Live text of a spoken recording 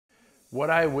What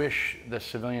I wish the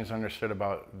civilians understood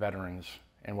about veterans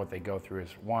and what they go through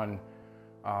is, one,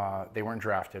 they weren't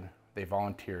drafted, they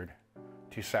volunteered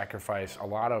to sacrifice a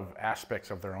lot of aspects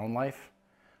of their own life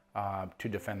to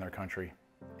defend their country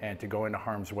and to go into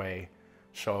harm's way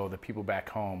so the people back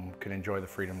home could enjoy the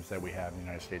freedoms that we have in the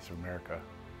United States of America.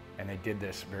 And they did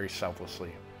this very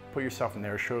selflessly. Put yourself in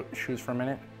their shoes for a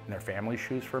minute, in their family's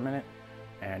shoes for a minute,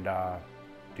 and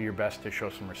do your best to show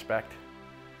some respect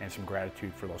and some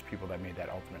gratitude for those people that made that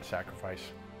ultimate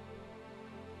sacrifice.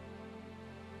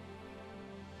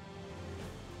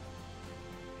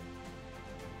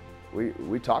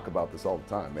 We talk about this all the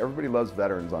time. Everybody loves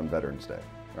veterans on Veterans Day,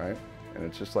 right? And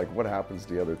it's just like, what happens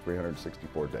the other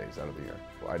 364 days out of the year?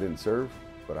 Well, I didn't serve,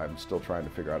 but I'm still trying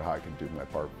to figure out how I can do my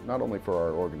part, not only for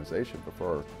our organization, but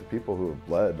for the people who have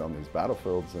bled on these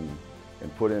battlefields and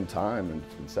put in time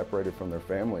and been separated from their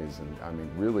families, and I mean,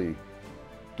 really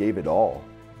gave it all.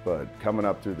 But coming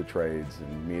up through the trades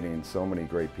and meeting so many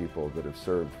great people that have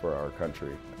served for our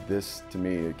country, this, to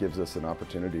me, it gives us an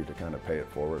opportunity to kind of pay it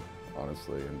forward,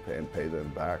 honestly, and pay them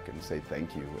back and say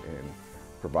thank you and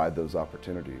provide those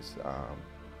opportunities.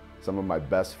 Some of my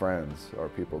best friends are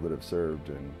people that have served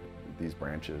in these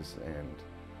branches, and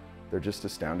they're just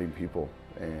astounding people,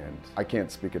 and I can't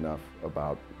speak enough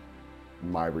about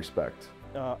my respect.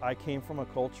 I came from a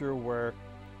culture where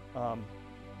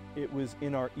it was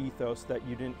in our ethos that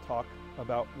you didn't talk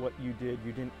about what you did,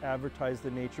 you didn't advertise the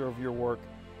nature of your work,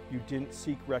 you didn't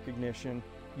seek recognition,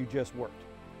 you just worked.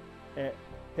 And,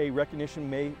 hey, recognition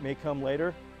may come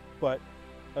later, but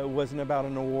it wasn't about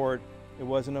an award, it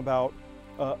wasn't about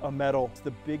a medal. It's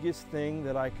the biggest thing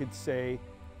that I could say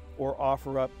or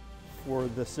offer up for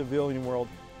the civilian world.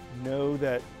 Know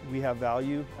that we have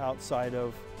value outside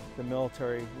of the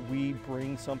military. We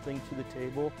bring something to the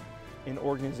table in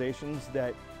organizations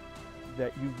that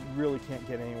you really can't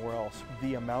get anywhere else.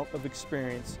 The amount of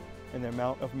experience and the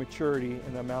amount of maturity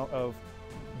and the amount of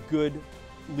good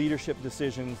leadership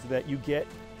decisions that you get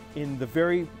in the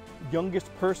very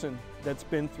youngest person that's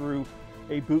been through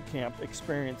a boot camp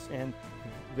experience, and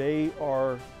they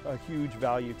are a huge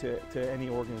value to any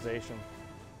organization.